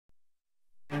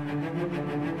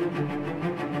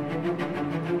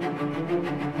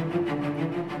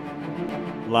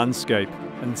Landscape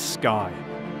and sky,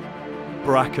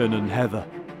 bracken and heather,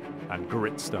 and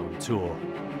gritstone tor.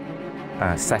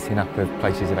 Setting up of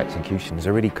places of execution is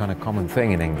a really kind of common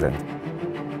thing in England.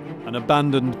 An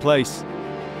abandoned place,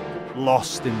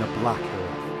 lost in the black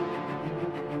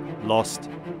earth, lost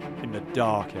in the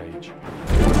dark age.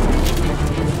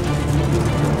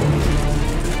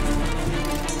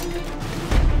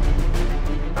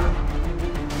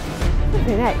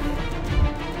 Flipping heck.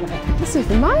 This is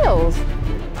for miles.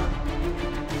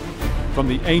 From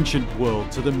the ancient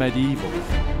world to the medieval,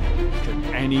 can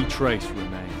any trace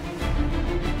remain?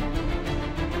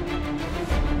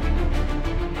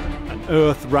 An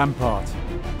earth rampart,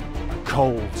 a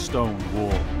cold stone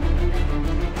wall,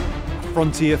 a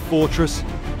frontier fortress,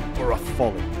 or a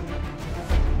folly?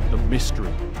 The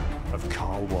mystery of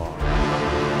Carl Wark.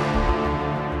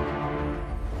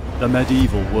 The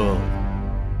medieval world,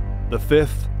 the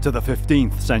 5th to the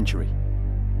 15th century.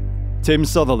 Tim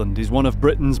Sutherland is one of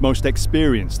Britain's most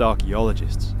experienced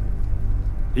archaeologists.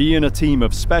 He and a team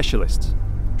of specialists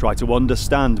try to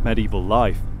understand medieval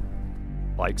life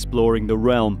by exploring the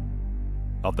realm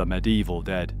of the medieval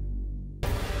dead.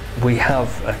 We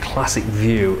have a classic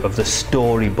view of the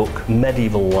storybook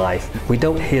medieval life. We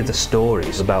don't hear the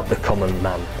stories about the common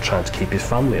man trying to keep his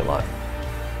family alive.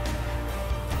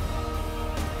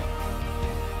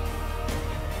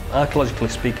 Archaeologically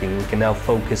speaking, we can now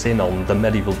focus in on the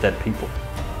medieval dead people.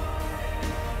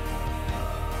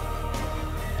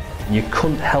 You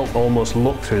couldn't help almost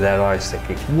look through their eyes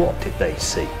thinking, what did they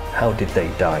see? How did they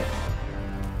die?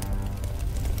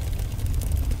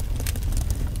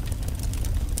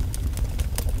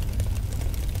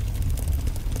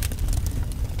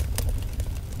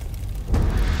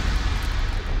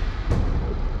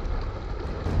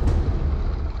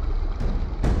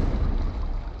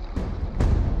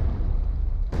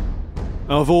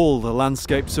 Of all the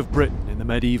landscapes of Britain in the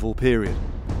medieval period,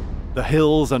 the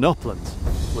hills and uplands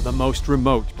were the most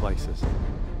remote places.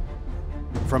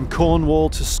 From Cornwall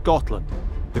to Scotland,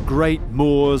 the great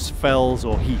moors, fells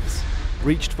or heaths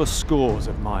reached for scores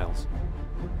of miles,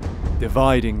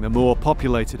 dividing the more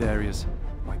populated areas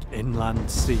like inland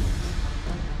seas.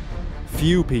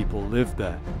 Few people lived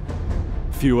there,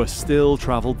 fewer still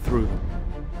travelled through them.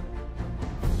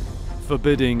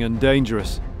 Forbidding and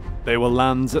dangerous, they were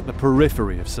lands at the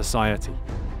periphery of society,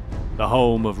 the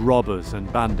home of robbers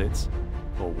and bandits,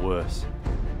 or worse.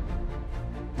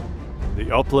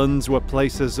 The uplands were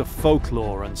places of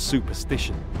folklore and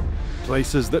superstition,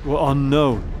 places that were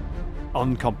unknown,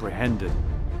 uncomprehended,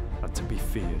 and to be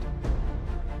feared.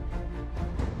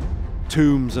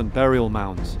 Tombs and burial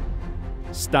mounds,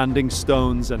 standing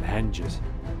stones and henges,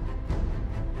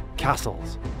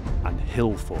 castles and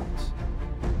hill forts.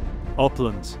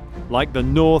 Uplands like the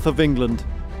north of England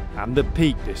and the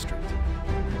Peak District.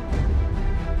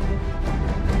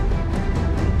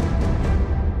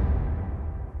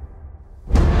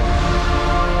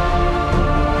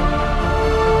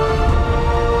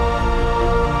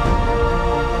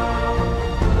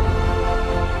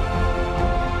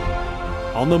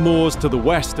 On the moors to the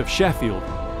west of Sheffield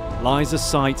lies a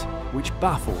site which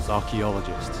baffles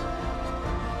archaeologists.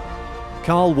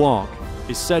 Carl Wark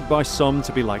is said by some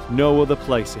to be like no other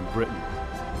place in Britain.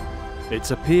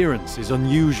 Its appearance is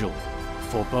unusual,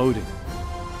 foreboding,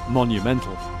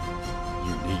 monumental,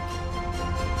 unique.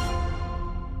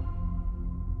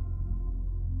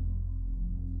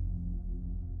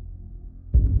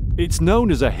 It's known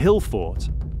as a hill fort,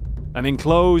 an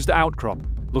enclosed outcrop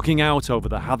looking out over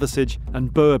the Hathersage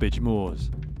and Burbage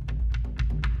moors.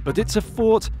 But it's a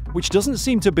fort which doesn't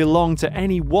seem to belong to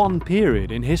any one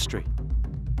period in history.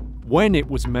 When it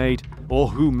was made, or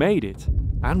who made it,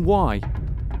 and why,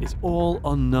 is all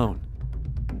unknown.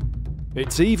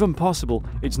 It's even possible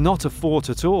it's not a fort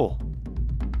at all.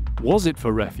 Was it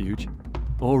for refuge,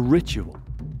 or ritual?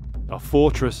 A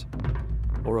fortress,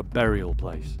 or a burial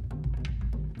place?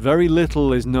 Very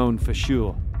little is known for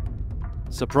sure.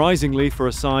 Surprisingly, for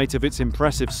a site of its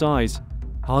impressive size,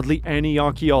 hardly any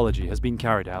archaeology has been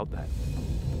carried out there.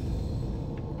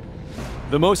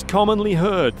 The most commonly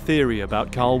heard theory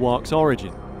about Carl Wark's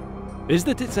origin is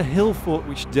that it's a hill fort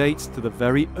which dates to the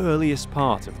very earliest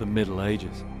part of the Middle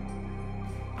Ages.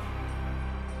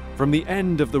 From the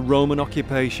end of the Roman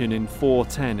occupation in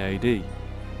 410 AD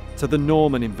to the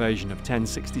Norman invasion of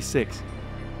 1066,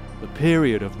 the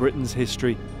period of Britain's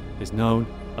history is known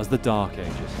as the Dark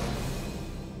Ages.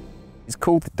 It's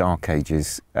called the Dark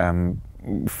Ages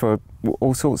for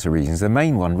all sorts of reasons. The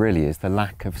main one really is the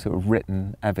lack of sort of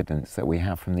written evidence that we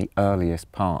have from the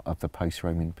earliest part of the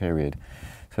post-Roman period.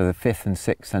 So the 5th and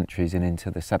 6th centuries and into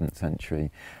the 7th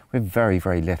century, with very,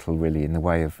 very little really in the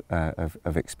way of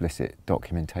explicit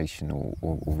documentation or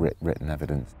written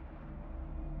evidence.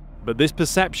 But this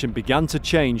perception began to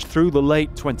change through the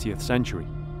late 20th century,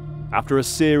 after a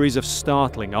series of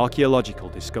startling archaeological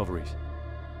discoveries.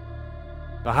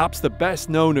 Perhaps the best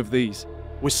known of these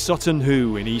was Sutton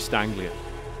Hoo in East Anglia,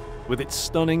 with its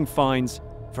stunning finds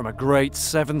from a great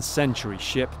 7th century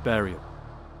ship burial.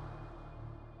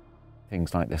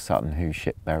 Things like the Sutton Hoo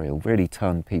ship burial really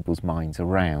turned people's minds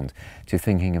around to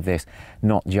thinking of this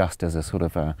not just as a sort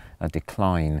of a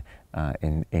decline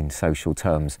in social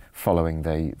terms following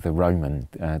the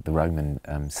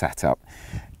Roman setup,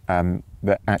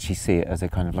 but actually see it as a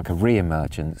kind of like a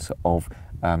re-emergence of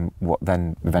what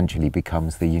then eventually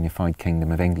becomes the unified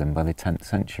Kingdom of England by the 10th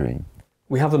century.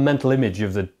 We have a mental image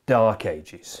of the Dark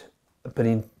Ages, but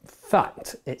in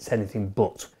fact it's anything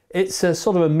but. It's a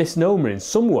sort of a misnomer in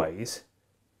some ways,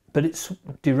 but it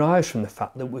derives from the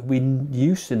fact that we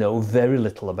used to know very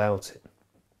little about it.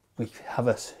 We have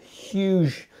a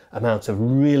huge amount of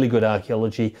really good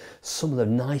archaeology, some of the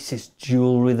nicest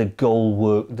jewellery, the gold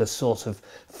work, the sort of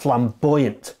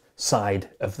flamboyant side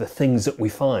of the things that we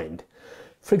find.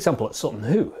 For example, at Sutton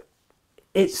Hoo,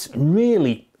 it's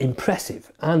really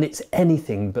impressive and it's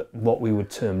anything but what we would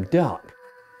term dark.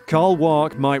 Carl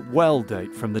Wark might well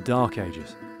date from the Dark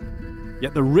Ages.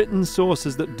 Yet the written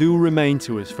sources that do remain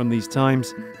to us from these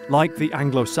times, like the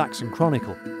Anglo-Saxon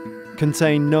Chronicle,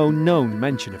 contain no known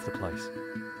mention of the place.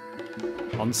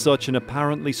 On such an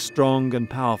apparently strong and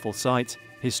powerful site,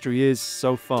 history is,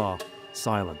 so far,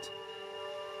 silent.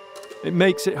 It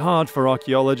makes it hard for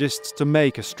archaeologists to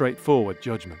make a straightforward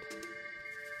judgment.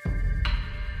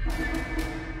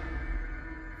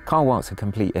 Carl Wark's a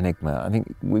complete enigma. I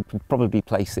think we can probably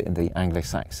place it in the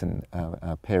Anglo-Saxon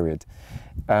period,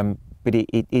 but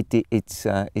it's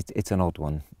an odd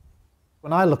one.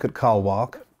 When I look at Carl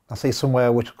Wark, I see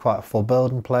somewhere which is quite a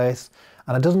foreboding place,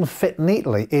 and it doesn't fit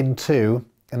neatly into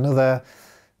another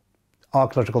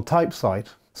archaeological type site.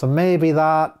 So maybe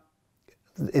that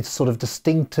it's sort of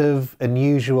distinctive,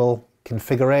 unusual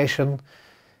configuration,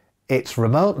 its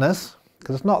remoteness,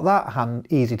 because it's not that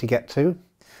easy to get to,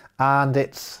 and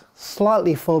its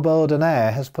slightly foreboding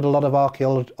air has put a lot of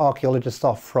archaeologists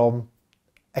off from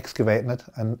excavating it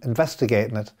and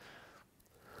investigating it.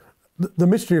 The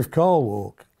mystery of Carl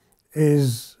Wark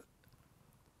is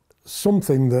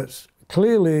something that's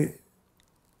clearly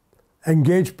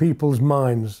engaged people's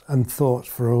minds and thoughts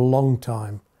for a long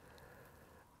time.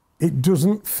 It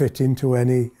doesn't fit into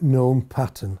any known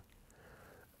pattern,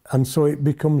 and so it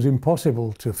becomes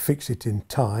impossible to fix it in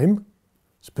time,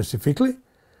 specifically,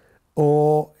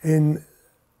 or in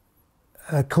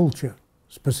a culture,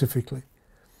 specifically.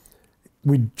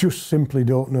 We just simply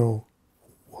don't know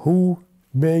who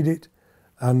made it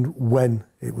and when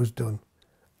it was done,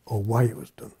 or why it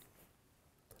was done.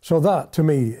 So that, to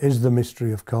me, is the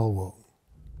mystery of Carl Wark.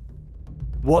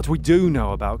 What we do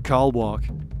know about Carl Wark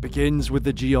begins with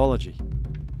the geology.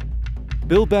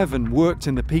 Bill Bevan worked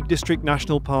in the Peak District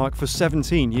National Park for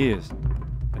 17 years,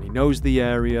 and he knows the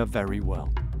area very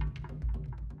well.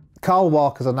 Carl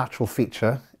Wark as a natural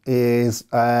feature is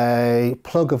a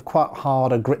plug of quite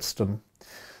harder gritstone.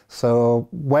 So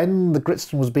when the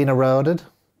gritstone was being eroded,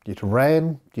 due to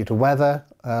rain, due to weather,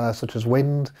 such as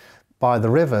wind, by the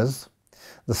rivers,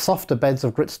 the softer beds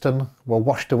of gritstone were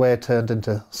washed away, turned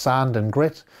into sand and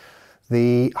grit.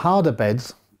 The harder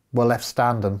beds were left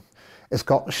standing. It's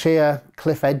got sheer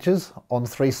cliff edges on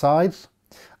three sides,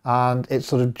 and it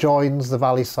sort of joins the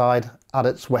valley side at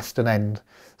its western end.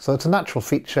 So it's a natural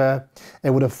feature. It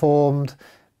would have formed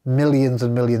millions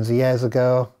and millions of years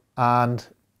ago, and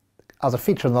as a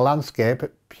feature in the landscape,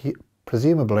 it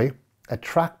presumably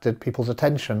attracted people's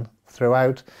attention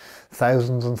throughout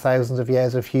thousands and thousands of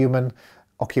years of human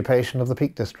occupation of the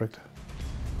Peak District.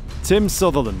 Tim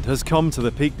Sutherland has come to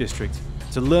the Peak District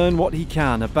to learn what he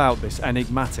can about this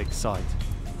enigmatic site.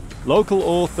 Local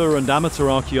author and amateur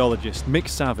archaeologist Mick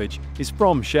Savage is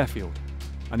from Sheffield,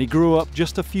 and he grew up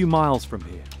just a few miles from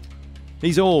here.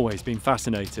 He's always been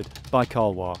fascinated by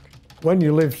Carl Wark. When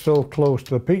you live so close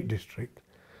to the Peak District,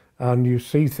 and you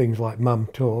see things like Mam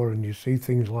Tor, and you see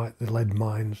things like the lead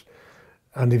mines,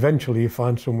 and eventually you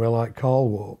find somewhere like Carl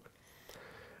Wark,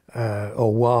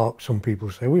 or Wark, some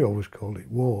people say, we always called it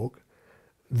Wark,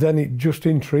 then it just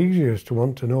intrigues you as to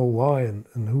want to know why and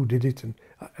who did it and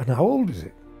how old is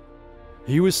it.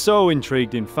 He was so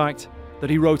intrigued, in fact,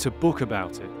 that he wrote a book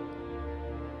about it.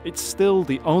 It's still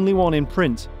the only one in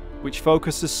print which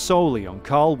focuses solely on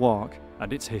Carl Wark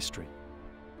and its history.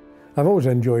 I've always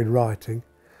enjoyed writing,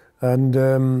 and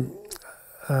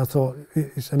I thought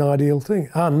it's an ideal thing.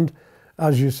 And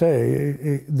as you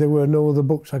say, there were no other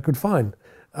books I could find.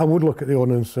 I would look at the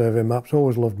Ordnance Survey maps,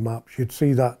 always loved maps. You'd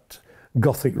see that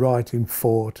Gothic writing,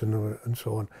 fort and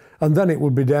so on. And then it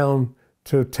would be down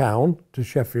to town, to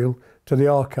Sheffield, to the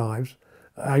archives.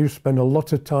 I used to spend a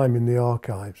lot of time in the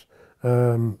archives.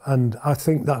 And I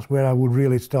think that's where I would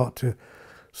really start to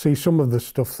see some of the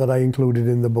stuff that I included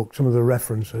in the book, some of the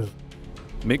references.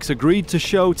 Mick's agreed to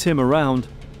show Tim around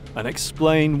and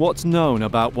explain what's known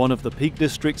about one of the Peak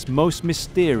District's most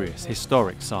mysterious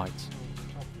historic sites.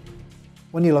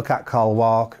 When you look at Carl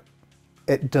Wark,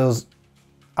 it does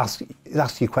ask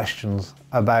you questions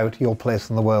about your place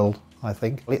in the world, I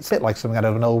think. It's a bit like something out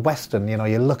of an old western, you know,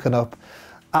 you're looking up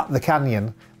at the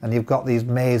canyon and you've got these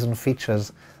maze and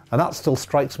features, and that still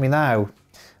strikes me now.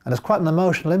 And it's quite an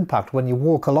emotional impact when you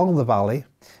walk along the valley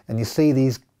and you see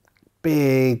these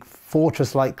big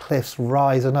fortress-like cliffs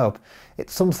rising up.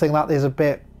 It's something that is a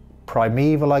bit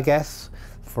primeval, I guess,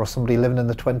 for somebody living in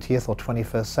the 20th or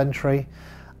 21st century.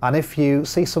 And if you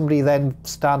see somebody then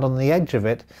stand on the edge of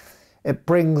it, it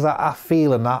brings that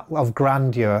feeling of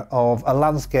grandeur, of a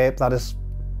landscape that is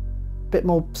a bit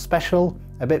more special,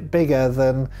 a bit bigger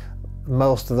than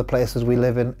most of the places we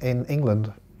live in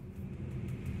England.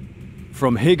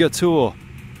 From Higator,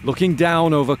 looking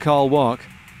down over Carl Wark,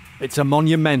 it's a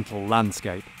monumental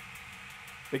landscape.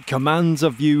 It commands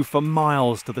a view for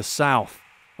miles to the south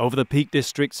over the Peak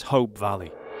District's Hope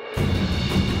Valley.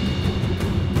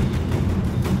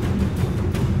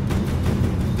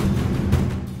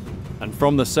 And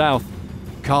from the south,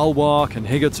 Carl Wark and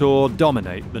Higator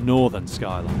dominate the northern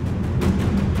skyline.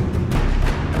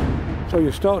 So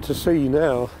you start to see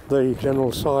now the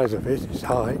general size of it, its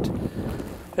height.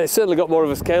 It's certainly got more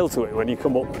of a scale to it when you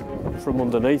come up from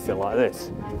underneath it like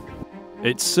this.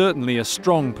 It's certainly a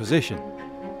strong position,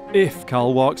 if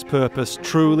Carl Wark's purpose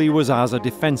truly was as a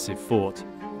defensive fort.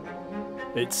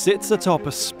 It sits atop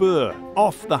a spur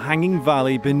off the hanging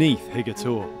valley beneath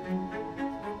Higator.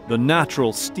 The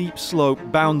natural steep slope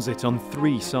bounds it on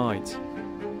 3 sides,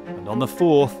 and on the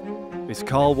 4th is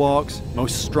Carl Wark's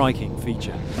most striking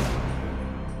feature.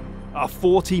 A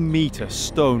 40-metre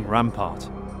stone rampart,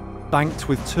 banked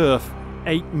with turf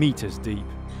 8 metres deep.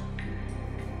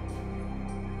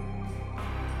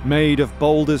 Made of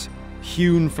boulders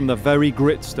hewn from the very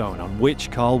gritstone on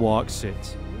which Carl Wark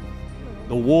sits.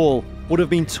 The wall would have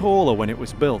been taller when it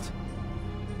was built,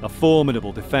 a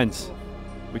formidable defence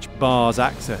which bars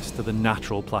access to the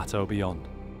natural plateau beyond.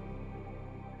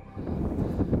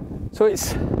 So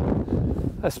it's,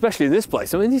 especially in this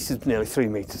place, I mean, this is nearly 3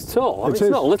 metres tall. I mean, it's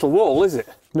not a little wall, is it?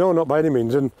 No, not by any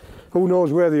means. And who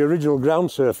knows where the original ground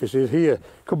surface is here.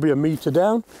 Could be a metre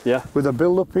down, yeah, with a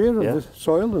build-up here of the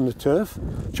soil and the turf.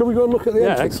 Shall we go and look at the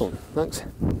entrance? Yeah, excellent. Thanks.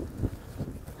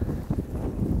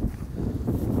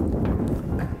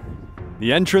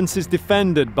 The entrance is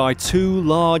defended by 2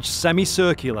 large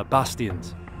semicircular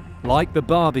bastions, like the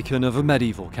barbican of a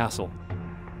medieval castle.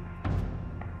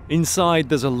 Inside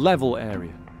there's a level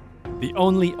area, the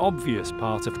only obvious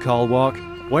part of Carl Wark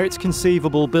where its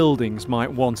conceivable buildings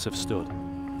might once have stood.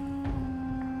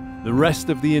 The rest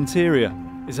of the interior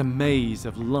is a maze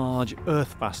of large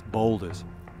earth-fast boulders,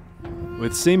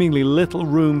 with seemingly little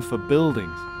room for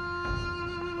buildings,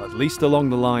 at least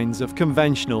along the lines of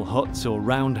conventional huts or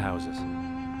roundhouses.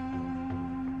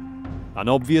 An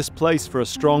obvious place for a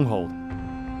stronghold,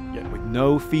 yet with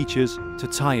no features to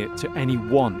tie it to any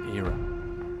one era.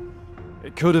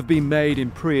 It could have been made in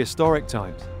prehistoric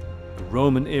times, the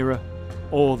Roman era,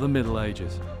 or the Middle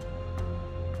Ages.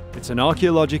 It's an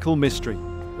archaeological mystery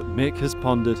that Mick has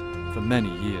pondered for many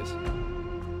years.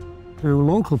 To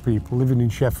local people living in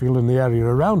Sheffield and the area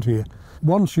around here,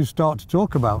 once you start to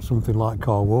talk about something like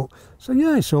Carl Wark, say,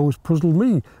 yeah, it's always puzzled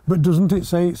me, but doesn't it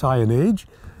say it's Iron Age?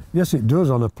 Yes, it does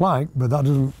on a plaque, but that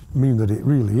doesn't mean that it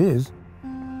really is.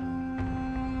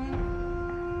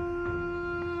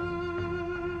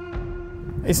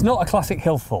 It's not a classic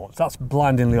hill fort, that's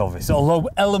blindingly obvious, although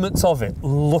elements of it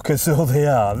look as though they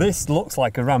are. This looks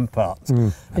like a rampart,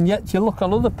 and yet you look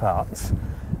on other parts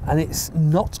and it's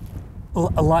not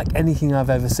like anything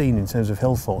I've ever seen in terms of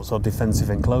hill forts or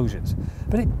defensive enclosures.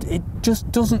 But it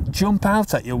just doesn't jump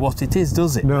out at you what it is,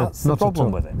 does it? No, that's the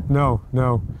problem with it. No,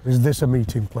 no. Is this a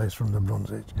meeting place from the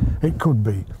Bronze Age? It could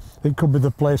be. It could be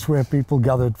the place where people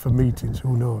gathered for meetings,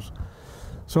 who knows?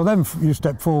 So then you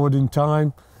step forward in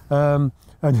time, and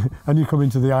you come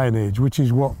into the Iron Age, which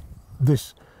is what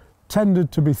this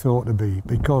tended to be thought to be,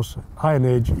 because Iron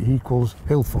Age equals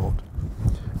hill fort.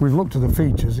 We've looked at the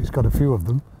features, it's got a few of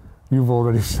them. You've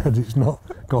already said it's not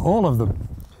got all of them.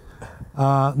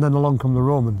 And then along come the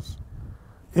Romans.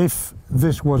 If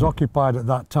this was occupied at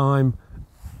that time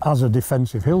as a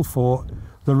defensive hill fort,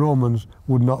 the Romans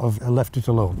would not have left it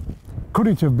alone. Could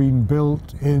it have been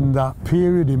built in that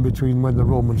period in between when the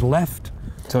Romans left?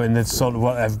 So in the sort of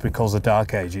what everybody calls the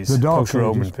Dark Ages, The Dark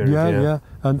post-Roman Ages. period. Yeah,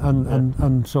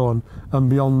 and so on, and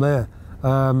beyond there.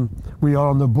 We are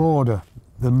on the border,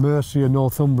 the Mercia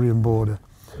Northumbrian border,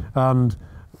 and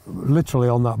literally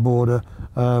on that border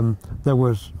there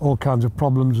was all kinds of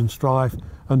problems and strife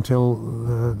until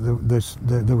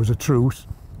there was a truce.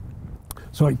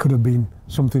 So it could have been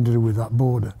something to do with that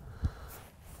border.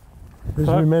 This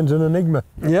remains an enigma.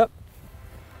 Yep.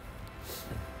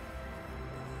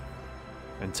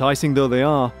 Enticing though they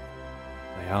are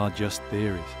just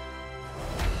theories.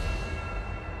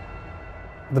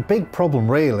 The big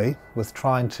problem really with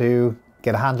trying to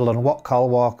get a handle on what Carl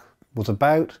Wark was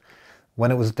about,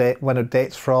 when it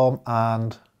dates from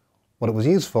and what it was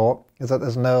used for, is that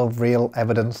there's no real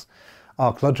evidence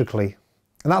archaeologically.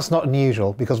 And that's not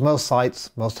unusual because most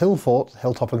sites, most hill forts,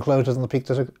 hilltop enclosures in the Peak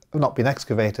District have not been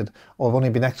excavated or have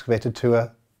only been excavated to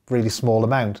a really small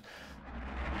amount.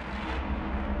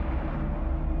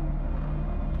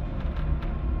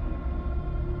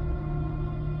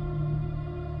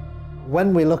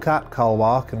 When we look at Carl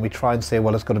Wark and we try and say,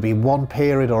 well, it's going to be one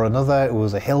period or another, it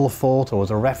was a hill fort or it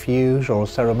was a refuge or a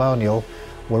ceremonial,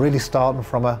 we're really starting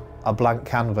from a blank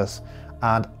canvas.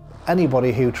 And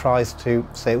anybody who tries to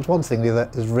say it was one thing or the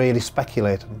other is really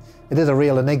speculating. It is a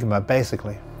real enigma,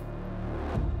 basically.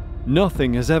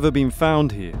 Nothing has ever been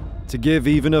found here to give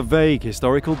even a vague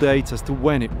historical date as to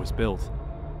when it was built,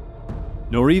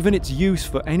 nor even its use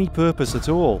for any purpose at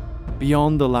all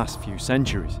beyond the last few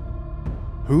centuries.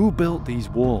 Who built these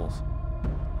walls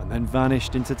and then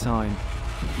vanished into time,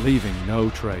 leaving no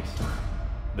trace?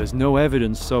 There's no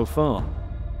evidence so far,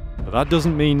 but that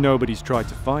doesn't mean nobody's tried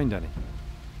to find any.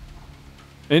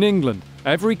 In England,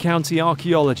 every county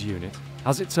archaeology unit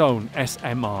has its own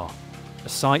SMR, a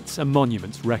Sites and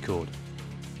Monuments Record.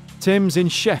 Tim's in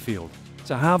Sheffield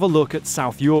to have a look at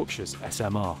South Yorkshire's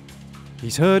SMR.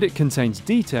 He's heard it contains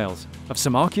details of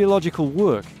some archaeological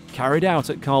work carried out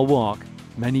at Carl Wark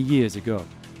many years ago.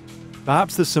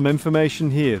 Perhaps there's some information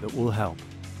here that will help,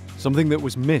 something that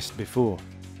was missed before.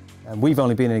 We've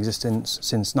only been in existence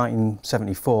since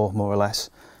 1974, more or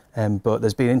less, but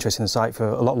there's been interest in the site for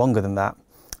a lot longer than that.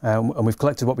 And we've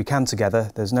collected what we can together.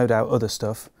 There's no doubt other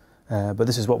stuff, but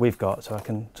this is what we've got, so I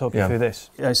can talk you through this.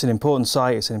 It's an important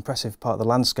site, it's an impressive part of the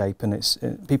landscape, and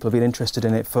people have been interested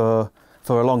in it for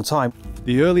a long time.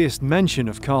 The earliest mention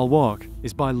of Carl Wark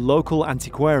is by local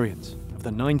antiquarians of the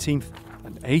 19th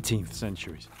and 18th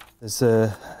centuries. There's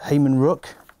Hayman Rook,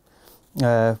 did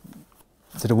a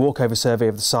walkover survey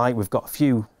of the site. We've got a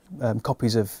few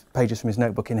copies of pages from his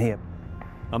notebook in here.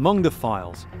 Among the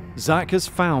files, Zach has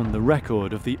found the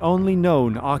record of the only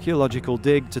known archaeological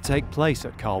dig to take place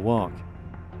at Carl Wark,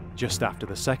 just after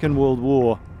the Second World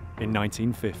War in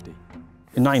 1950.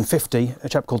 In 1950, a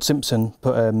chap called Simpson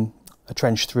put a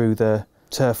trench through the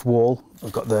turf wall.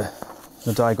 I've got the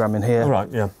diagram in here. All right,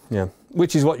 yeah.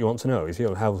 Which is what you want to know, is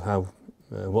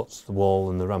what's the wall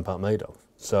and the rampart made of?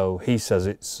 So he says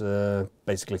it's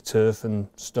basically turf and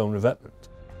stone revetment.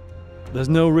 There's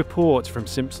no report from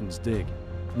Simpson's dig,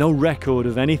 no record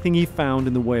of anything he found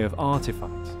in the way of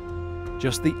artifacts,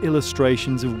 just the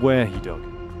illustrations of where he dug,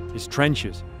 his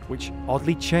trenches, which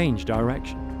oddly changed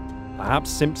direction. Perhaps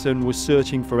Simpson was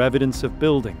searching for evidence of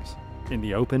buildings in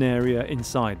the open area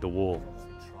inside the wall.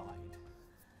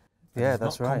 Yeah,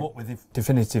 that's right. Come up with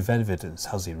definitive evidence,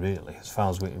 has he really, as far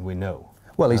as we know?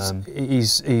 Well,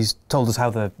 he's told us how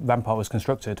the rampart was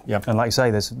constructed, and like you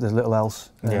say, there's little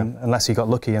else, unless he got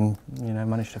lucky and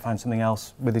managed to find something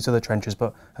else with his other trenches.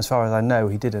 But as far as I know,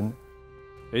 he didn't.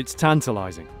 It's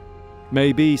tantalising.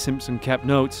 Maybe Simpson kept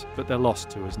notes, but they're lost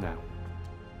to us now.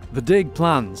 The dig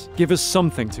plans give us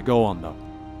something to go on, though.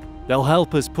 They'll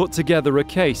help us put together a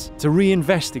case to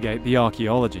reinvestigate the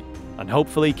archaeology and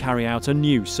hopefully carry out a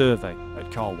new survey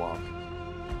at Carl Wark.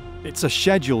 It's a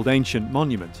scheduled ancient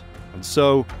monument, and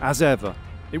so, as ever,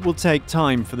 it will take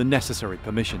time for the necessary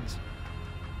permissions.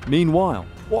 Meanwhile,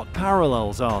 what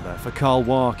parallels are there for Carl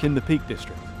Wark in the Peak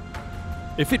District?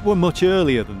 If it were much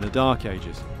earlier than the Dark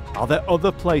Ages, are there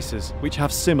other places which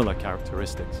have similar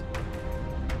characteristics?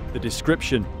 The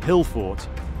description, hill fort,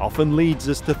 often leads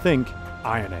us to think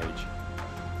Iron Age.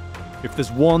 If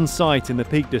there's one site in the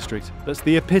Peak District that's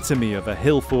the epitome of a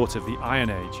hill fort of the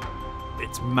Iron Age,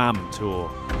 it's Mam Tor.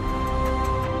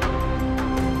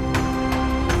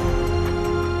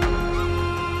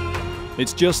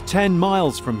 It's just 10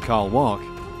 miles from Carl Wark,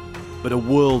 but a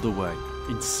world away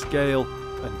in scale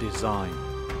and design.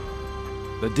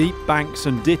 The deep banks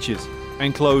and ditches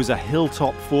enclose a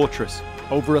hilltop fortress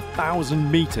over 1,000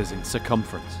 meters in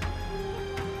circumference.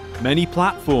 Many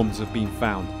platforms have been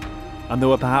found, and there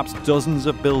were perhaps dozens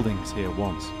of buildings here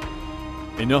once,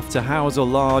 enough to house a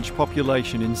large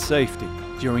population in safety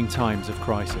during times of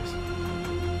crisis.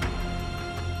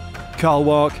 Carl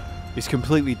Wark is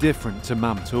completely different to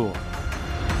Mam Tor.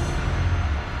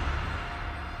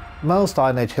 Most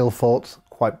Iron Age hill forts,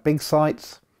 quite big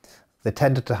sites.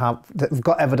 They've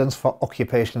got evidence for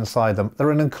occupation inside them. They're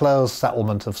an enclosed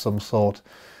settlement of some sort.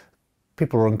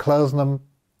 People were enclosing them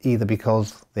either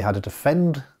because they had to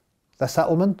defend their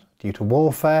settlement due to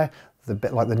warfare, a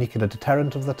bit like the nuclear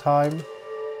deterrent of the time,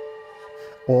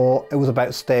 or it was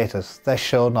about status. They're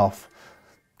shown off.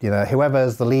 You know,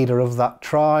 whoever's the leader of that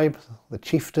tribe, the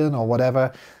chieftain or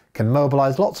whatever, can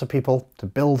mobilise lots of people to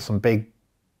build some big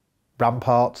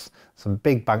ramparts, some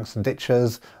big banks and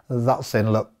ditches. That's saying,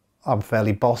 look, I'm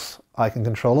fairly boss, I can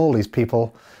control all these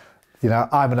people. You know,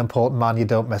 I'm an important man, you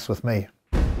don't mess with me.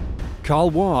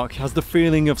 Carl Wark has the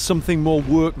feeling of something more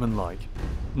workmanlike,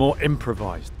 more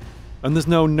improvised, and there's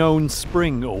no known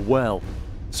spring or well,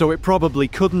 so it probably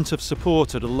couldn't have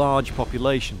supported a large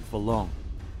population for long.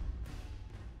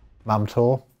 Mam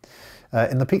Tor,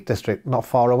 in the Peak District, not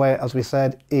far away, as we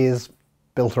said, is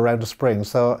built around a spring.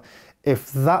 So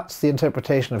if that's the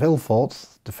interpretation of hill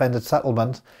forts, defended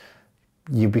settlement,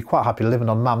 you'd be quite happy living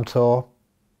on Mam Tor.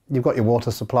 You've got your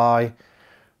water supply.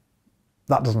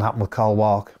 That doesn't happen with Carl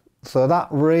Wark. So that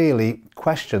really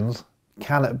questions,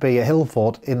 can it be a hill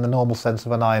fort in the normal sense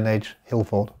of an Iron Age hill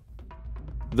fort?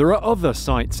 There are other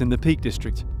sites in the Peak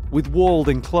District with walled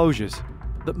enclosures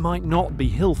that might not be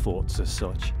hill forts as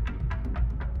such.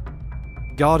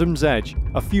 Gardham's Edge,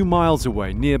 a few miles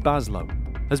away near Baslow,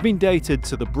 has been dated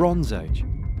to the Bronze Age,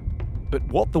 but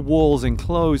what the walls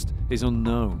enclosed is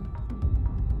unknown.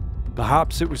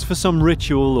 Perhaps it was for some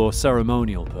ritual or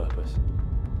ceremonial purpose.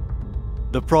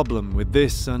 The problem with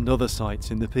this and other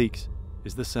sites in the peaks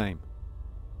is the same.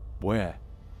 Where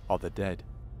are the dead?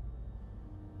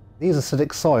 These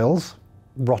acidic soils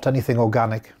rot anything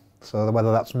organic. So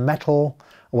whether that's metal,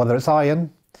 or whether it's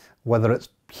iron, whether it's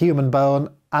human bone,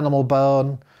 animal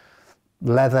bone,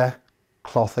 leather,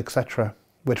 cloth, etc.,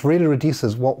 which really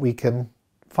reduces what we can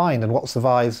find and what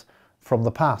survives from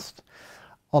the past.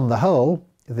 On the whole,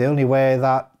 the only way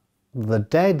that the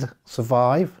dead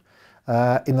survive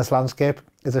in this landscape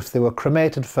is if they were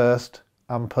cremated first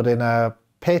and put in a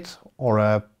pit or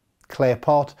a clay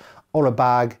pot or a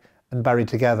bag and buried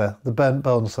together. The burnt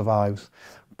bone survives.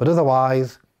 But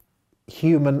otherwise,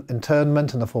 human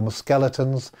internment in the form of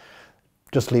skeletons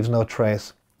just leaves no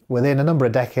trace. Within a number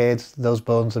of decades, those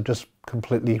bones have just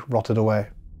completely rotted away.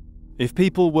 If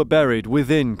people were buried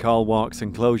within Carl Wark's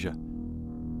enclosure,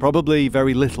 probably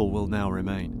very little will now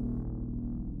remain.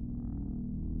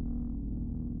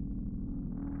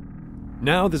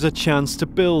 Now there's a chance to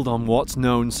build on what's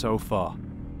known so far.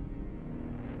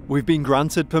 We've been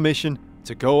granted permission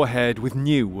to go ahead with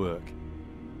new work.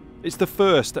 It's the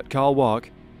first at Carl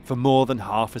Wark for more than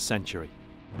half a century.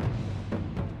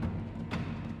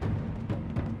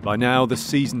 By now the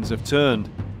seasons have turned,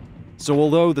 so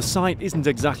although the site isn't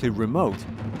exactly remote,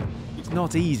 it's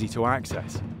not easy to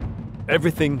access.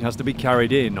 Everything has to be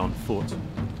carried in on foot.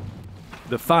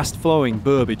 The fast-flowing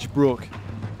Burbage Brook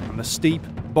and the steep,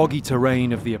 boggy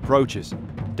terrain of the approaches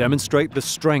demonstrate the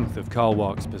strength of Carl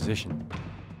Wark's position.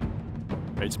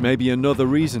 It's maybe another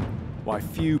reason why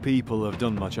few people have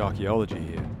done much archaeology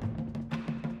here.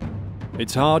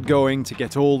 It's hard going to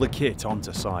get all the kit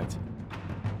onto site,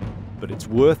 but it's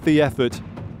worth the effort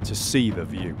to see the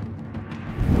view.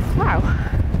 Wow.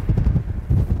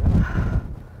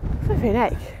 Flipping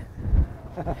heck.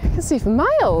 You can see for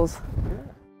miles.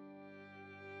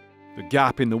 The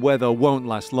gap in the weather won't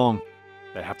last long.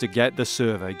 They have to get the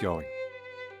survey going.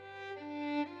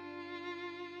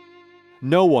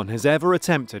 No one has ever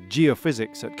attempted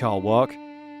geophysics at Carl Wark,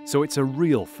 so it's a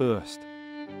real first.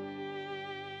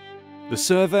 The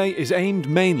survey is aimed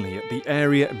mainly at the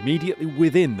area immediately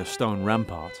within the stone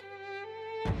rampart.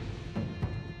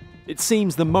 It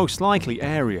seems the most likely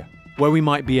area where we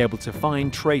might be able to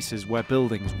find traces where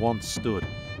buildings once stood.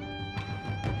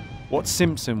 What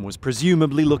Simpson was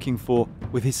presumably looking for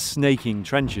with his snaking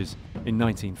trenches in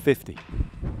 1950.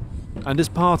 And as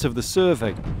part of the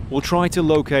survey, we'll try to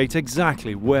locate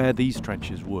exactly where these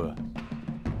trenches were.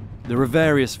 There are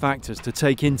various factors to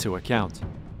take into account.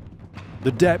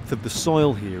 The depth of the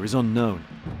soil here is unknown,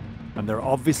 and there are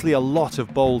obviously a lot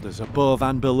of boulders above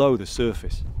and below the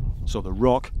surface, so the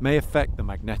rock may affect the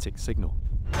magnetic signal.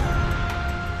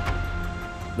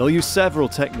 They'll use several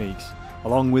techniques,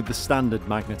 along with the standard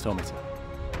magnetometer.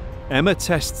 Emma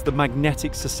tests the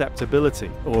magnetic susceptibility,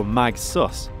 or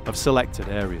mag-sus, of selected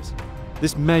areas.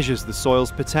 This measures the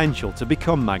soil's potential to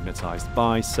become magnetised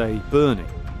by, say, burning,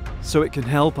 so it can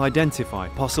help identify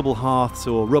possible hearths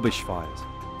or rubbish fires.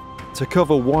 To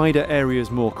cover wider areas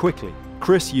more quickly,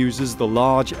 Chris uses the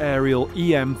large aerial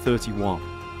EM31.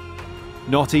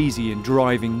 Not easy in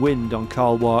driving wind on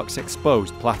Carl Wark's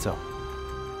exposed plateau.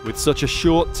 With such a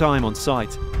short time on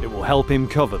site, it will help him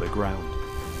cover the ground.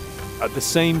 At the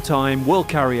same time, we'll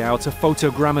carry out a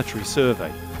photogrammetry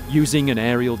survey using an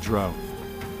aerial drone.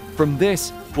 From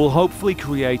this, we'll hopefully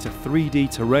create a 3D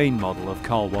terrain model of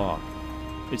Carl Wark.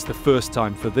 It's the first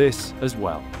time for this as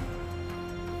well.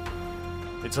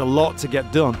 It's a lot to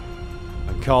get done,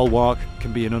 and Carl Wark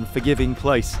can be an unforgiving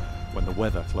place when the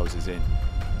weather closes in.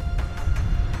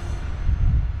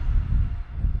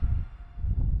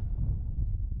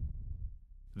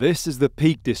 This is the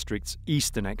Peak District's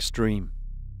eastern extreme.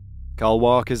 Carl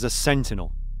Wark is a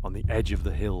sentinel on the edge of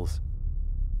the hills.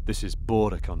 This is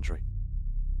border country.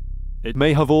 It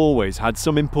may have always had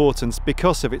some importance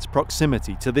because of its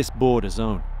proximity to this border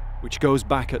zone, which goes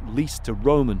back at least to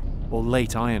Roman or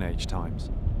late Iron Age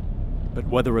times. But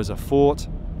whether as a fort,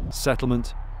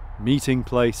 settlement, meeting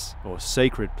place, or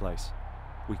sacred place,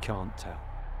 we can't tell.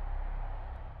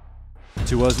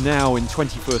 To us now in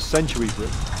 21st century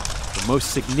Britain, the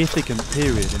most significant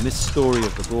period in this story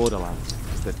of the borderlands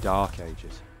is the Dark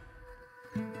Ages.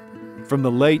 From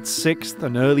the late 6th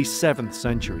and early 7th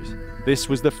centuries, this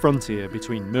was the frontier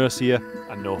between Mercia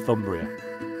and Northumbria,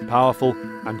 powerful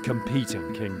and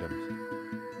competing kingdoms.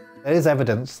 There is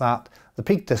evidence that the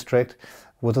Peak District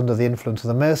was under the influence of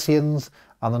the Mercians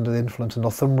and under the influence of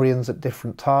Northumbrians at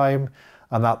different times,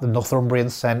 and that the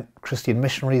Northumbrians sent Christian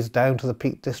missionaries down to the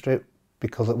Peak District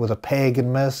because it was a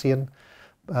pagan Mercian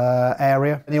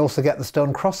area. And you also get the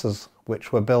stone crosses,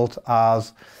 which were built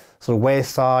as sort of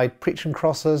wayside preaching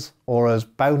crosses or as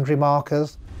boundary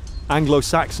markers.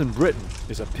 Anglo-Saxon Britain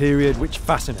is a period which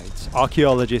fascinates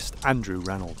archaeologist Andrew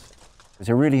Reynolds. It's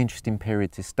a really interesting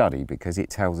period to study because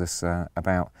it tells us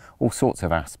about all sorts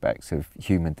of aspects of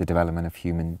the development of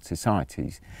human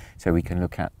societies. So we can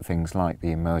look at things like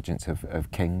the emergence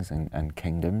of kings and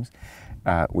kingdoms.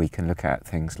 We can look at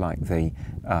things like the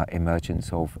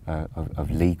emergence of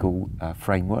legal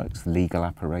frameworks, legal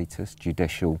apparatus,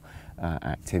 judicial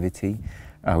activity.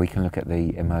 We can look at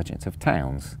the emergence of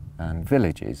towns and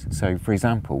villages. So, for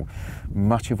example,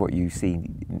 much of what you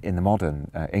see in the modern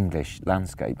English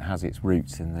landscape has its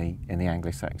roots in the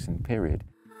Anglo-Saxon period.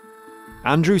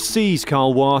 Andrew sees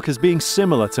Carl Wark as being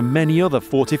similar to many other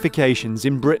fortifications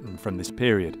in Britain from this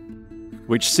period,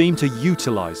 which seem to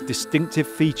utilise distinctive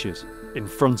features in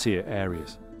frontier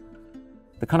areas.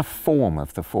 The kind of form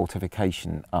of the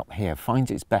fortification up here finds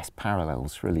its best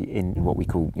parallels really in what we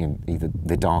call either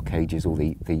the Dark Ages or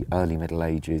the early Middle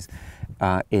Ages,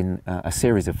 in a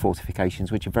series of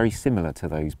fortifications which are very similar to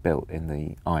those built in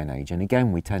the Iron Age. And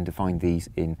again, we tend to find these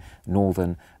in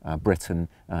northern Britain,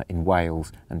 in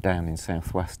Wales and down in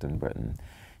southwestern Britain.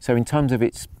 So in terms of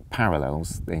its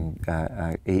parallels,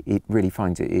 it really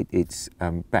finds its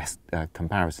best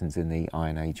comparisons in the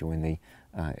Iron Age or in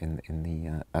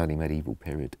the early medieval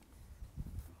period.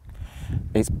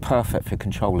 It's perfect for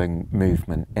controlling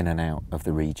movement in and out of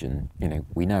the region.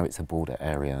 We know it's a border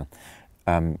area.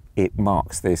 It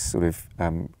marks this sort of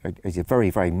a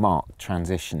very, very marked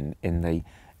transition in the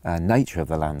nature of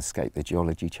the landscape. The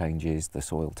geology changes, the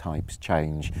soil types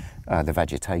change, the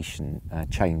vegetation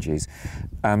changes,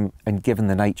 and given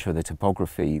the nature of the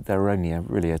topography, there are only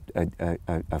really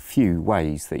a few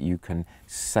ways that you can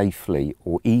safely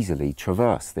or easily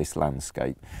traverse this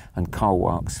landscape, and Carl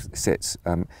Wark sits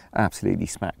absolutely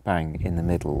smack bang in the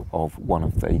middle of one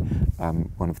of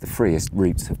the freest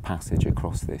routes of passage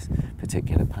across this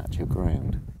particular patch of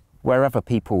ground. Wherever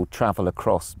people travel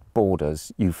across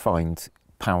borders, you find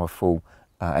powerful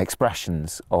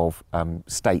expressions of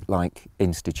state-like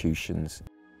institutions.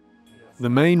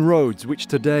 The main roads which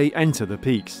today enter the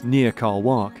peaks near Carl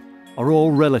Wark are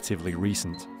all relatively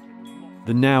recent.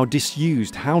 The now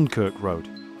disused Houndkirk Road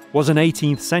was an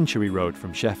 18th century road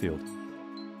from Sheffield.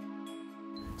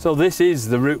 So this is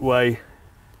the routeway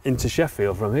into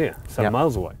Sheffield from here, 7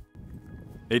 miles away.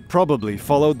 It probably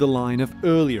followed the line of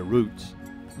earlier routes,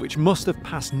 which must have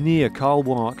passed near Carl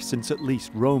Wark since at least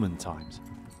Roman times.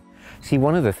 See,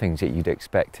 one of the things that you'd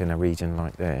expect in a region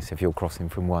like this, if you're crossing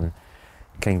from one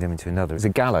kingdom into another, is a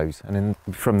gallows. And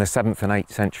from the 7th and 8th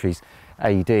centuries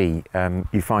AD,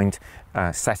 you find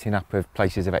setting up of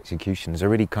places of execution is a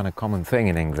really kind of common thing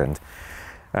in England.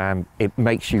 It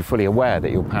makes you fully aware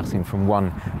that you're passing from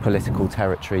one political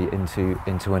territory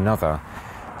into another.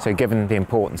 So given the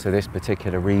importance of this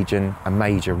particular region, a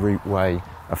major routeway,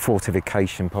 a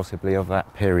fortification possibly of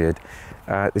that period,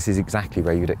 this is exactly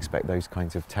where you'd expect those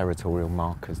kinds of territorial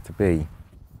markers to be.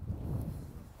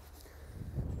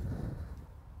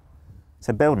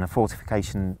 So building a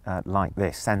fortification like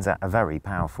this sends out a very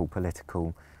powerful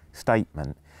political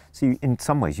statement. So in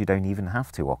some ways you don't even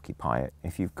have to occupy it.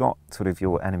 If you've got sort of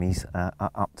your enemies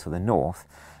up to the north,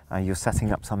 you're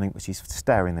setting up something which is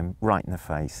staring them right in the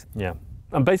face. Yeah,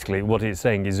 and basically what it's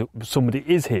saying is somebody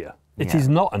is here. It is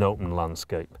not an open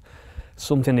landscape.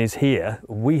 Something is here,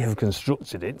 we have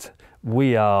constructed it,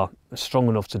 we are strong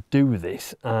enough to do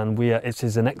this, and it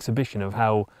is an exhibition of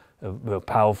how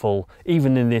powerful,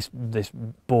 even in this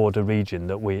border region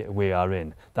that we are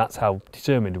in. That's how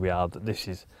determined we are that this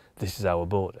is our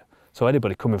border. So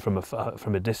anybody coming from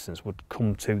a distance would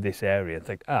come to this area and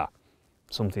think,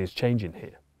 something is changing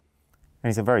here. And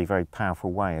it's a very, very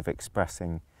powerful way of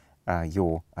expressing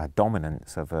your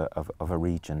dominance of a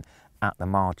region at the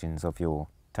margins of your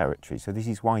territory. So this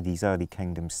is why these early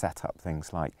kingdoms set up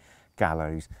things like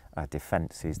gallows,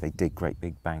 defences, they dig great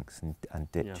big banks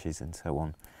and ditches and so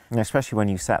on. And especially when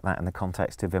you set that in the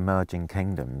context of emerging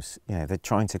kingdoms, you know, they're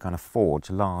trying to kind of forge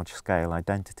large-scale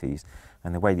identities,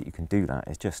 and the way that you can do that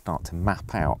is just start to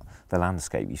map out the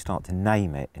landscape. You start to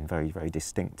name it in very, very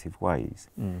distinctive ways.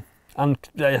 And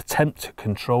they attempt to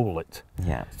control it.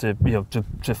 Yeah.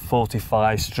 To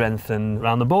fortify, strengthen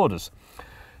around the borders,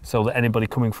 so that anybody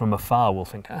coming from afar will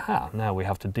think, now we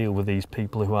have to deal with these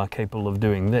people who are capable of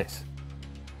doing this.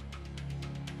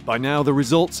 By now, the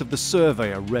results of the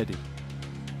survey are ready.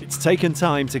 It's taken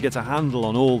time to get a handle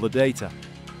on all the data,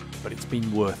 but it's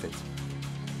been worth it.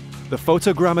 The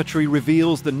photogrammetry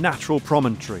reveals the natural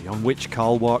promontory on which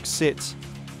Carl Wark sits,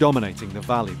 dominating the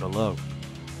valley below.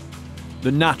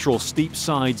 The natural steep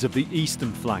sides of the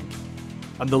eastern flank,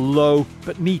 and the low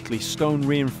but neatly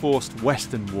stone-reinforced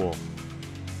western wall.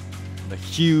 The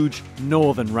huge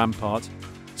northern rampart,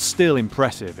 still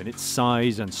impressive in its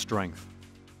size and strength.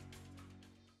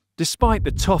 Despite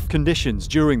the tough conditions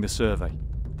during the survey,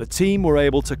 the team were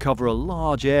able to cover a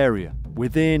large area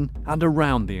within and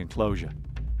around the enclosure.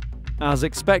 As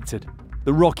expected,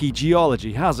 the rocky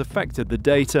geology has affected the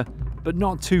data, but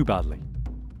not too badly.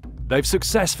 They've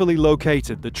successfully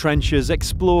located the trenches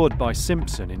explored by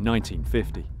Simpson in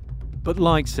 1950. But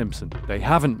like Simpson, they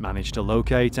haven't managed to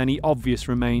locate any obvious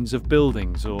remains of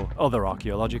buildings or other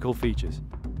archaeological features.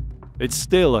 It's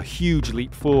still a huge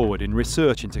leap forward in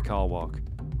research into Carl Wark,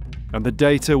 and the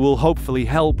data will hopefully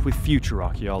help with future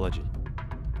archaeology.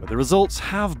 But the results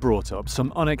have brought up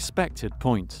some unexpected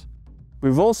points.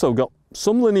 We've also got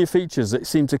some linear features that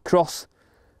seem to cross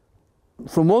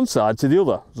from one side to the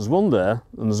other. There's one there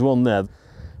and there's one there,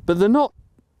 but they're not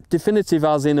definitive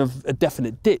as in a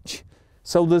definite ditch.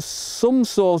 So there's some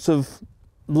sort of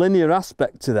linear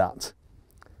aspect to that,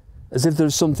 as if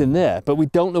there's something there, but we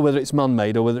don't know whether it's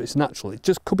man-made or whether it's natural. It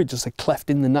just could be just a cleft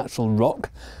in the natural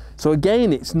rock. So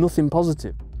again, it's nothing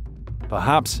positive.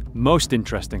 Perhaps most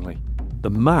interestingly, the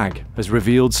MAG has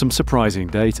revealed some surprising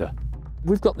data.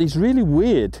 We've got these really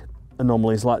weird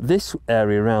anomalies like this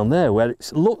area around there, where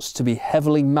it looks to be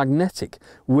heavily magnetic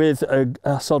with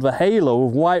a sort of a halo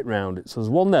of white round it. So there's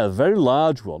one there, a very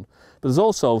large one, but there's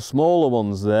also smaller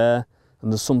ones there,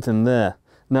 and there's something there.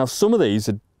 Now, some of these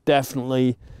are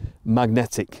definitely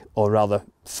magnetic, or rather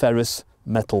ferrous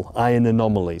metal iron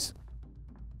anomalies.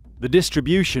 The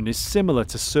distribution is similar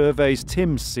to surveys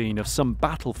Tim's seen of some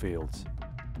battlefields.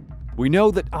 We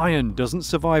know that iron doesn't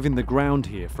survive in the ground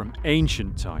here from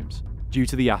ancient times due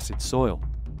to the acid soil.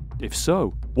 If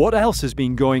so, what else has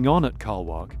been going on at Carl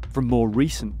Wark from more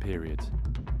recent periods?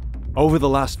 Over the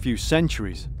last few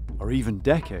centuries, or even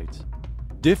decades,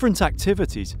 different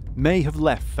activities may have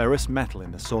left ferrous metal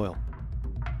in the soil.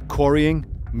 Quarrying,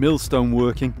 millstone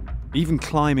working, even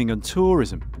climbing and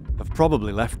tourism have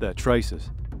probably left their traces.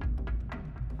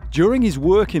 During his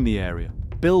work in the area,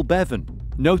 Bill Bevan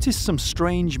noticed some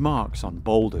strange marks on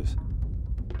boulders.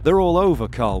 They're all over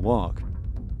Carl Wark.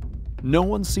 No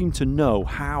one seemed to know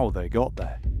how they got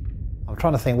there. I'm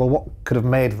trying to think, well, what could have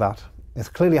made that?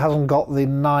 It clearly hasn't got the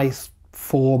nice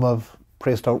form of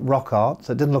prehistoric rock art,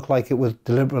 so it didn't look like it was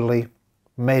deliberately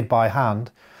made by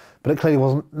hand, but it clearly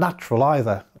wasn't natural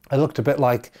either. It looked a bit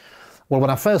like, well,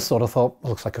 when I first sort of thought, it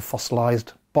looks like a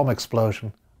fossilised bomb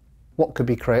explosion. What could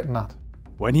be creating that?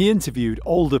 When he interviewed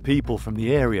older people from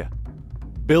the area,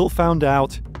 Bill found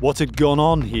out what had gone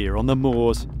on here on the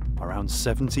moors around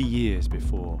 70 years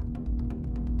before.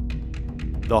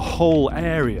 The whole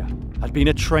area had been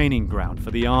a training ground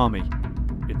for the army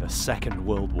in the Second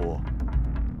World War.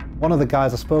 One of the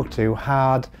guys I spoke to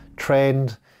had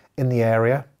trained in the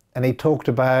area, and he talked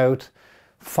about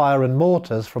firing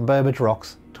mortars from Burbage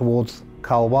Rocks towards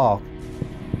Carl Wark.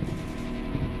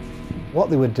 What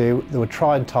they would do, they would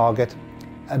try and target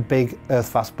a big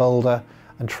earth-fast boulder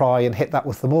and try and hit that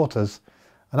with the mortars.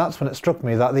 And that's when it struck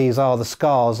me that these are the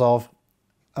scars of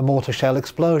a mortar shell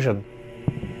explosion.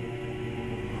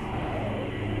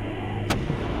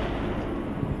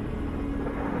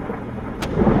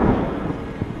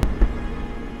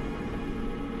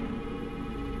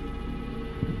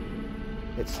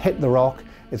 It's hit the rock,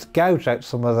 it's gouged out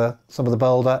some of the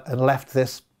boulder and left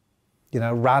this,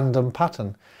 random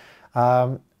pattern.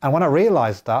 And when I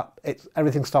realised that,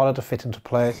 everything started to fit into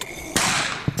place.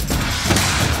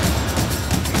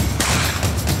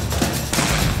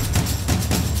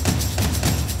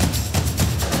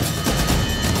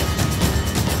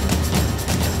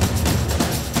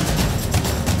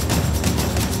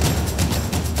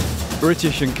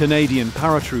 British and Canadian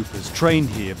paratroopers trained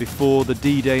here before the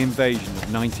D-Day invasion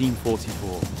of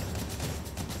 1944.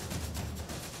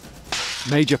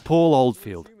 Major Paul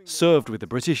Oldfield served with the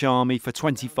British Army for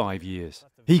 25 years.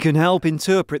 He can help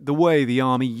interpret the way the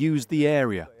Army used the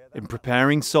area in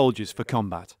preparing soldiers for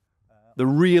combat. The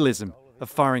realism of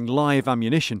firing live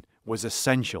ammunition was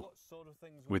essential,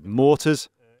 with mortars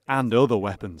and other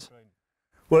weapons.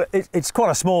 Well, it's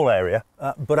quite a small area,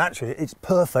 but actually it's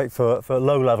perfect for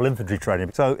low-level infantry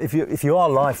training. So if you are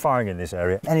live firing in this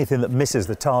area, anything that misses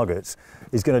the targets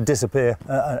is going to disappear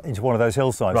into one of those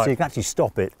hillsides, right. So you can actually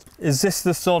stop it. Is this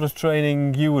the sort of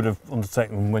training you would have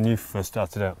undertaken when you first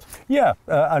started out? Yeah,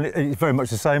 and it's very much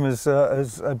the same as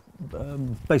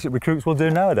basic recruits will do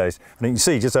nowadays. And you can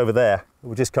see just over there,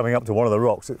 we're just coming up to one of the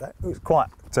rocks. It's quite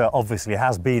obviously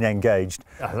has been engaged.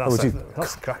 That's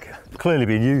a cracker. Clearly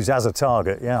been used as a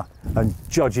target, yeah. And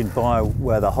judging by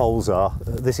where the holes are,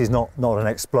 this is not an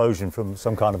explosion from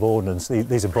some kind of ordnance.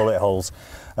 These are bullet holes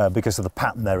because of the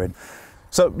pattern they're in.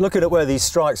 So looking at where these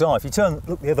strikes are, if you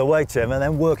look the other way, Tim, and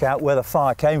then work out where the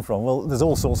fire came from, well, there's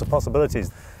all sorts of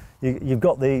possibilities. You've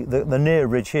got the near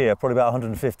ridge here, probably about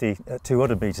 150,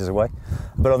 200 metres away.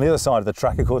 But on the other side of the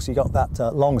track, of course, you've got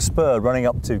that long spur running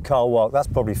up to Carl Wark. That's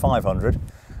probably 500,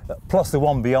 plus the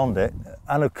one beyond it.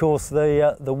 And of course,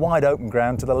 the wide open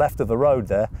ground to the left of the road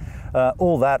there.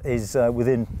 All that is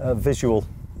within visual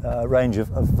range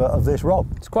of this rock.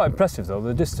 It's quite impressive, though,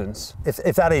 the distance.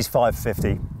 If that is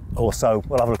 550 or so,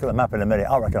 we'll have a look at the map in a minute.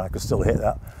 I reckon I could still hit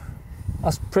that.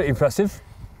 That's pretty impressive.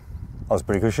 That was a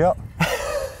pretty good shot.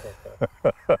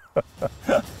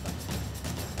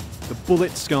 The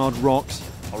bullet-scarred rocks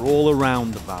are all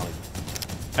around the valley,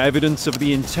 evidence of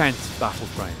the intense battle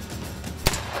training.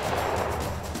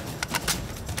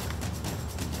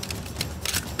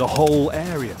 The whole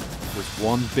area was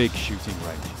one big shooting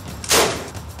range.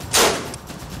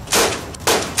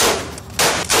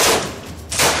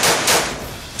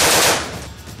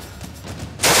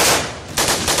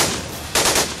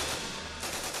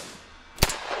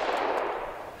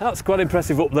 That's quite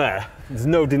impressive up there. There's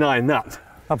no denying that.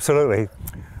 Absolutely.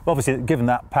 Obviously, given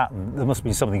that pattern, there must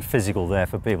be something physical there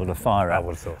for people to fire at. I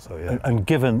would have thought so, yeah. And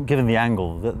given the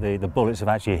angle that the bullets have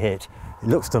actually hit, it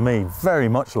looks to me very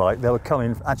much like they were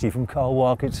coming actually from Carl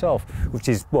Wark itself, which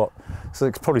is what? So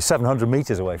it's probably 700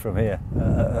 metres away from here,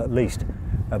 at least.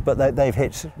 But they've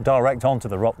hit direct onto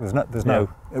the rock. There's no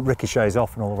it ricochets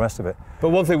off and all the rest of it. But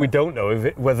one thing we don't know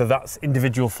is whether that's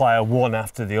individual fire one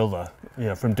after the other,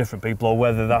 from different people, or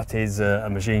whether that is a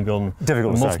machine gun.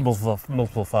 Difficult to say.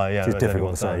 Multiple fire, yeah. It's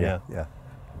difficult to say, yeah.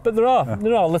 But there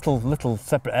are little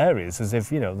separate areas, as if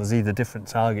there's either different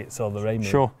targets or they're aiming.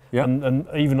 Sure. Yeah. And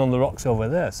even on the rocks over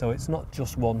there, so it's not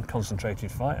just one concentrated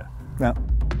fire. Yeah.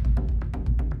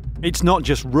 It's not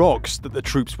just rocks that the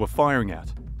troops were firing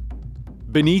at.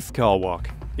 Beneath Carl Wark,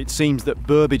 it seems that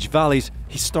Burbage Valley's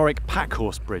historic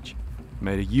Packhorse Bridge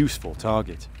made a useful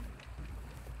target.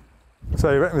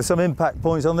 So you reckon there's some impact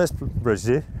points on this bridge,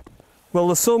 do you? Well,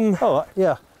 there's some. Oh,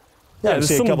 yeah. There's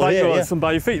some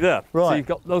by your feet there. Right. So you've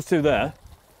got those two there.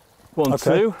 One,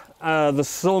 two. There's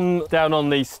some down on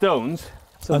these stones.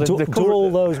 So and do all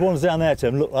those ones down there,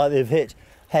 Tim, look like they've hit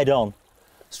head on?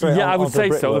 I would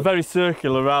say so. They're very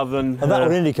circular rather than. And that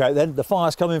would indicate then the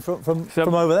fire's coming from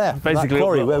over there, basically that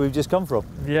quarry where we've just come from.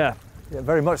 Yeah.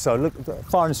 Very much so. Look,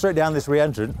 firing straight down this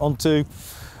re-entrant onto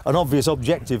an obvious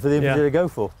objective for the infantry to go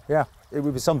for. Yeah, it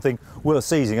would be something worth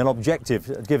seizing, an objective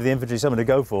to give the infantry something to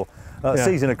go for.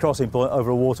 Seizing a crossing point over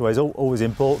a waterway is always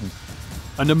important.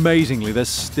 And amazingly, there's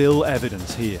still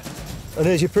evidence here. And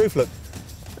here's your proof, look.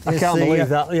 I can't believe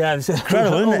that. Yeah, it's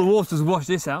incredible, isn't it? All the water's washed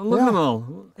this out. Look at them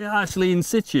all. They're actually in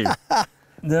situ.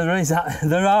 There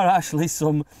are actually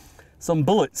some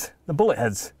bullets, the bullet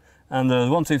heads. And there's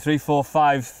 1, 2, 3, 4,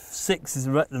 5, 6 is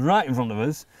right in front of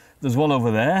us. There's one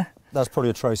over there. that's probably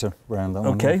a tracer round that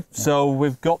one. Okay, Yeah. so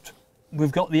we've got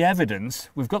the evidence,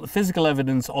 we've got the physical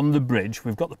evidence on the bridge,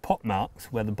 we've got the pot marks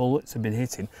where the bullets have been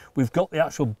hitting, we've got the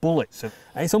actual bullets. And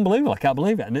it's unbelievable, I can't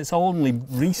believe it. And it's only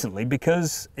recently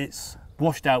because it's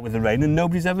washed out with the rain and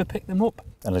nobody's ever picked them up.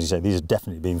 And as you say, these are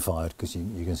definitely being fired because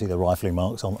you can see the rifling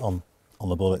marks on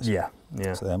the bullets. Yeah.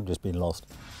 So they haven't just been lost.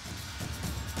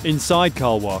 Inside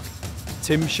Carl Wark,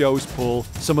 Tim shows Paul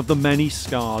some of the many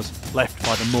scars left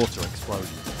by the mortar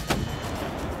explosion.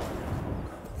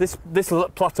 This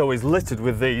plateau is littered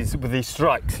with these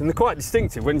strikes, and they're quite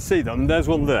distinctive when you see them. There's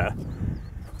one there.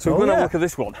 So we're going to have a look at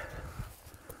this one.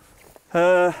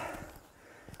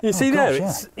 You see there,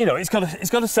 gosh, it's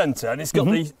got a centre and it's got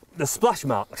the splash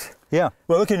marks. Yeah,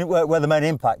 we're looking at where the main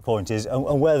impact point is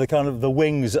and where the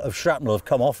wings of shrapnel have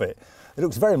come off it. It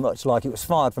looks very much like it was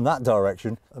fired from that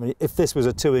direction. I mean, if this was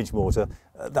a 2-inch mortar,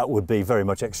 that would be very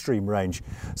much extreme range.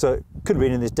 So it could have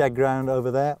been in this dead ground over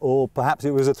there, or perhaps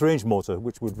it was a 3-inch mortar,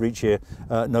 which would reach here,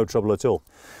 no trouble at all.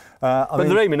 But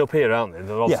they're aiming up here, aren't they?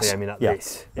 They're obviously Yes, aiming at yeah.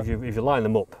 this. If you line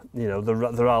them up,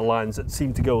 there are lines that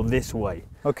seem to go this way.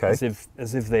 Okay. As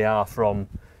if they are from,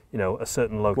 a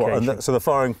certain location. So they're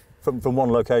firing from one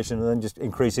location and then just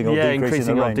increasing or decreasing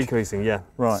increasing the or range? decreasing, yeah.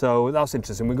 Right. So that's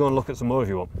interesting. We'll go and look at some more if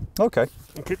you want. Okay.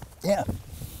 Okay. Yeah.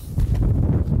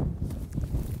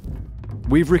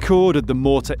 We've recorded the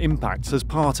mortar impacts as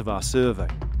part of our survey.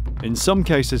 In some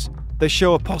cases, they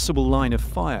show a possible line of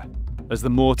fire, as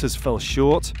the mortars fell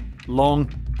short,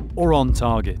 long, or on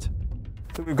target.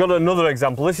 So we've got another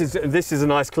example. This is a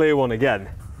nice clear one again.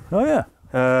 Oh yeah.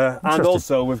 And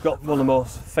also we've got one of the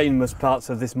most famous parts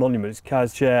of this monument. It's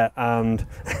Kai's chair, and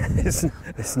it's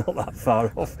not that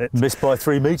far off it. Missed by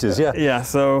 3 metres, yeah. Yeah,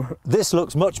 so This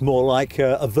looks much more like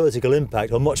a vertical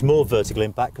impact, or much more vertical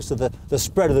impact, because the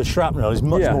spread of the shrapnel is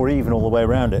much more even all the way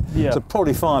around it. Yeah. So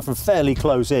probably fired from fairly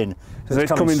close in. So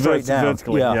it's coming straight down.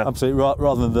 vertically, yeah. Absolutely,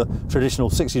 rather than the traditional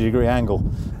 60-degree angle.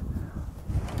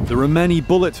 There are many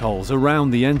bullet holes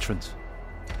around the entrance,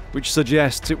 which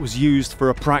suggests it was used for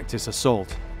a practice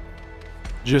assault.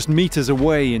 Just meters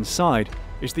away inside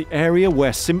is the area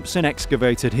where Simpson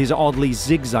excavated his oddly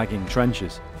zigzagging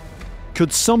trenches.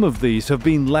 Could some of these have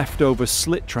been leftover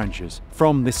slit trenches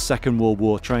from this Second World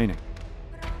War training?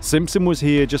 Simpson was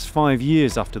here just 5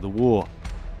 years after the war.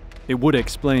 It would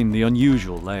explain the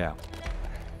unusual layout.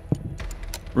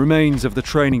 Remains of the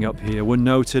training up here were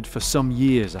noted for some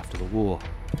years after the war.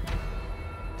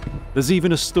 There's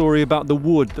even a story about the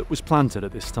wood that was planted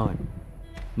at this time,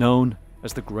 known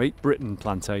as the Great Britain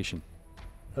Plantation.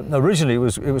 Originally,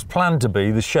 it was planned to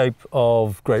be the shape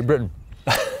of Great Britain,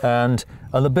 and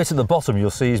the bit at the bottom you'll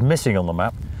see is missing on the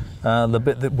map. The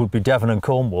bit that would be Devon and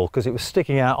Cornwall, because it was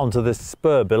sticking out onto this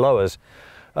spur below us.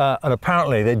 And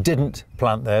apparently they didn't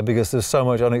plant there because there's so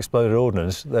much unexploded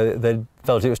ordnance. They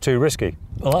felt it was too risky.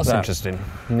 well, that's interesting.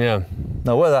 Yeah.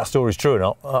 Now, whether that story's true or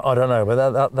not, I don't know,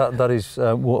 but that is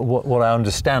what I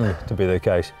understand to be the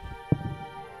case.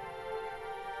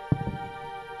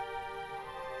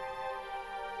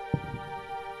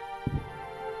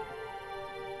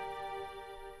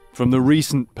 From the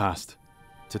recent past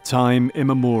to time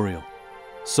immemorial,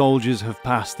 soldiers have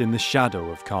passed in the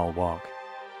shadow of Carl Wark.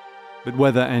 But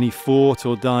whether any fought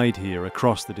or died here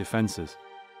across the defences,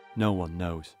 no one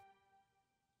knows.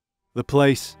 The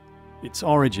place, its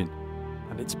origin,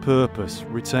 and its purpose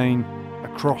retain,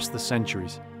 across the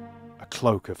centuries, a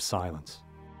cloak of silence.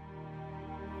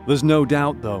 There's no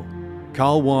doubt, though,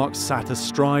 Carl Wark sat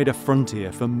astride a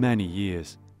frontier for many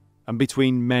years, and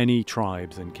between many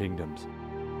tribes and kingdoms.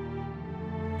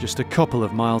 Just a couple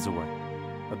of miles away,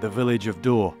 at the village of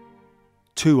Dor,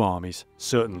 2 armies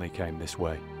certainly came this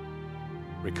way,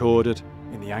 recorded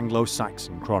in the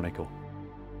Anglo-Saxon Chronicle.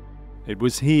 It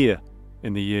was here,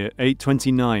 in the year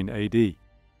 829 AD,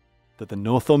 that the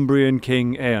Northumbrian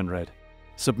king Eanred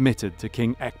submitted to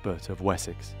King Ecbert of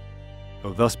Wessex,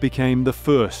 who thus became the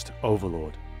first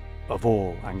overlord of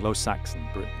all Anglo-Saxon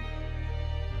Britain.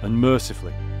 And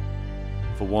mercifully,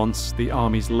 for once the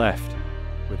armies left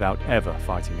without ever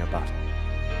fighting a battle.